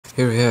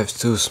Here we have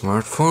two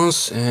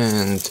smartphones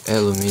and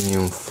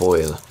aluminium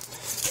foil.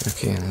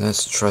 Okay,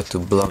 let's try to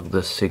block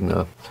the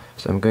signal.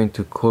 So I'm going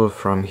to call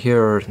from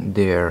here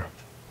there.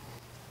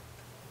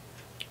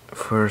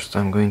 First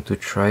I'm going to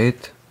try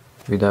it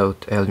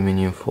without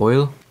aluminium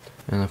foil,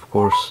 and of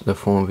course the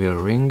phone will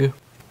ring.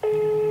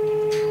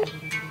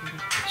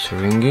 It's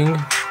ringing.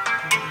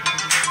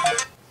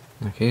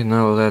 Okay,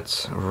 now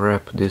let's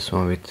wrap this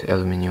one with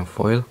aluminium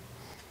foil.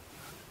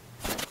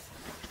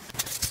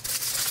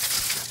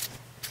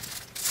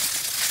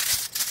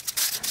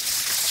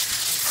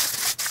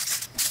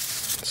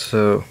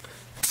 So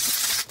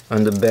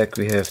on the back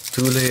we have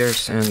two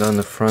layers and on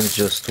the front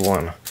just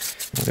one.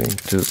 I'm going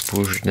to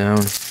push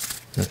down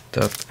the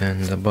top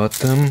and the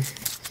bottom,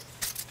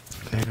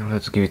 and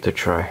let's give it a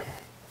try.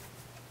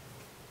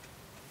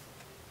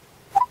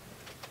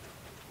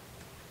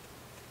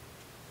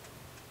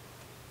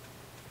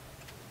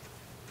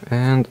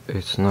 And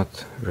it's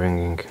not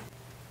ringing.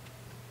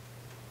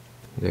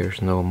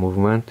 There's no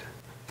movement,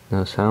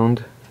 no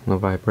sound, no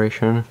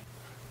vibration.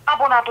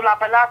 Abonatul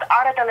apelat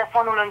are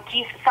telefonul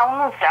închis sau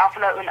nu se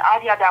află în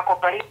area de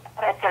acoperire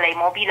a rețelei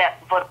mobile.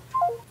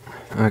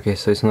 Okay,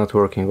 so it's not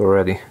working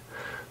already.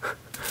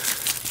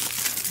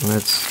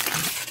 Let's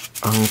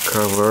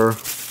uncover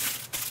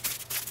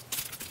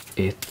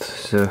it.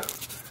 So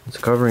it's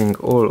covering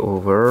all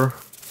over,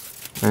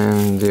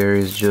 and there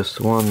is just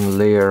one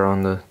layer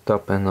on the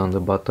top and on the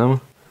bottom.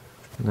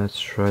 Let's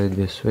try it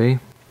this way.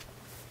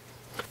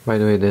 By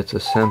the way, that's a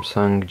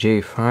Samsung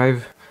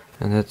J5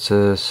 and that's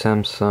a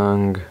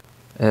Samsung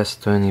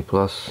S20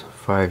 Plus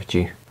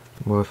 5G.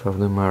 Both of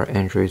them are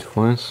Android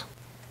phones.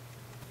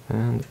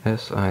 And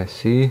as I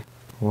see,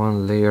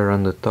 one layer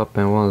on the top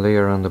and one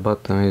layer on the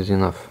bottom is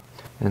enough,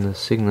 and the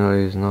signal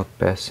is not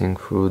passing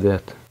through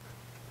that.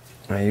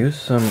 I used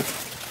some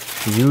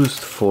used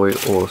foil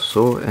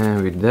also,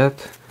 and with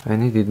that I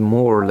needed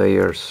more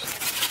layers.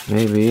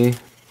 Maybe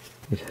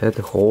it had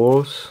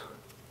holes.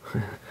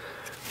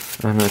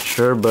 I'm not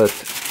sure, but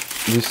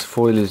this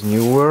foil is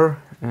newer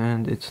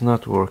and it's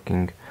not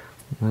working.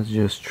 Let's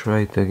just try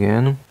it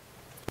again.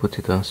 Put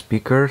it on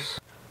speakers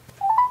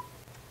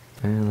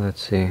and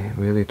let's see,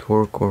 will it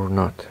work or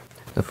not.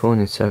 The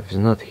phone itself is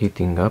not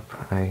heating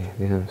up. I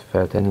didn't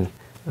felt any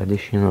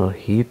additional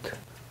heat.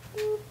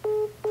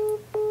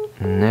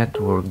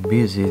 Network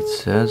busy it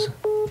says,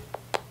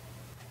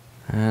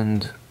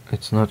 and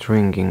it's not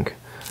ringing.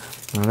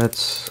 Now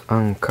let's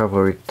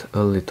uncover it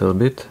a little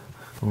bit,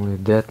 only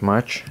that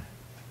much.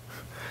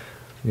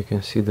 You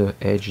can see the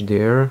edge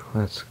there.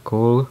 Let's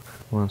call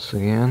once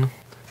again,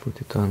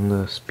 put it on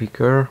the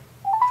speaker,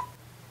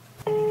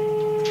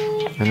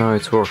 and now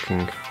it's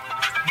working.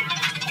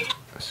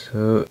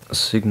 So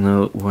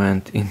signal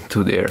went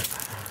into there.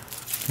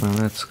 Now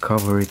let's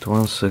cover it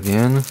once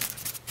again.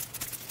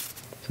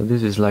 So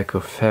this is like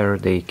a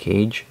Faraday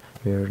cage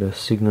where the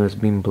signal has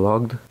been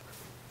blocked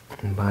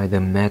by the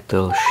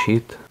metal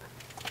sheet.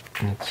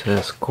 It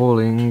says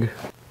calling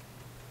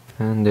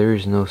and there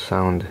is no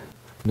sound,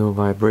 no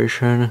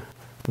vibration,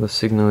 the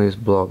signal is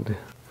blocked.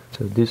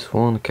 So this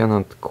phone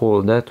cannot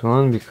call that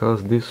one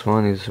because this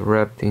one is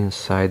wrapped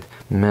inside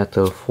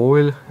metal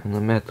foil, and the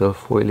metal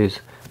foil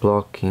is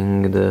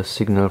blocking the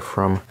signal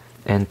from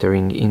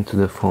entering into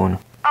the phone.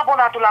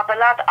 Abonatul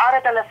apelat are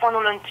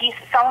telefonul închis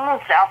sau nu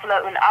se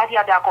află în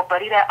area de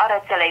acoperire a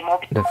rețelei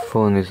mobile. The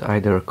phone is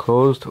either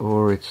closed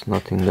or it's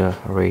not in the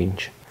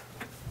range.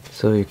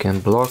 So you can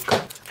block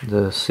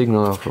the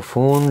signal of a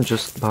phone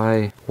just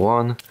by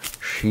one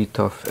sheet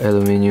of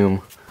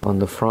aluminium on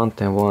the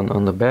front and one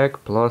on the back,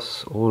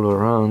 plus all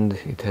around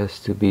it has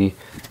to be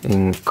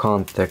in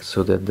contact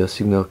so that the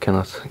signal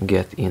cannot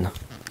get in.